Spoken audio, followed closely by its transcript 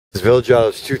This Village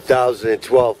Auto's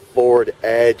 2012 Ford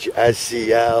Edge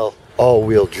SEL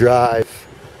all-wheel drive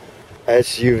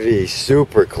SUV.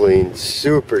 Super clean,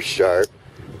 super sharp.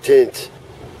 Tint,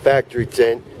 factory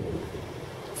tow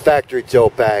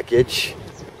package.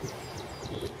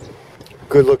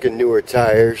 Good looking newer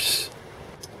tires.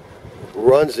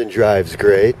 Runs and drives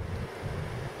great.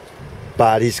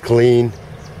 Body's clean.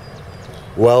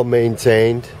 Well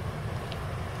maintained.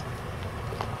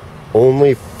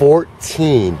 Only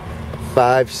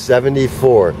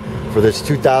 $14,574 for this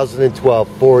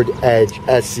 2012 Ford Edge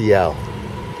SEL.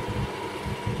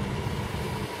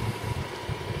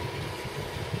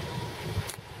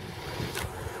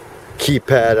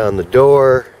 Keypad on the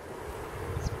door.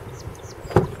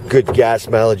 Good gas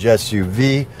mileage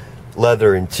SUV.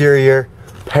 Leather interior.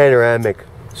 Panoramic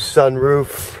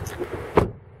sunroof.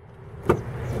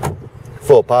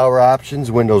 Full power options,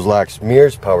 windows, locks,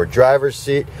 mirrors, power driver's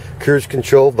seat, cruise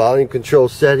control, volume control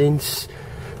settings,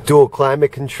 dual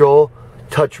climate control,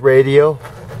 touch radio,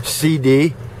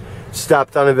 CD.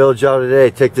 Stop down at Village Auto today.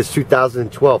 Take this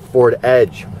 2012 Ford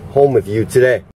Edge home with you today.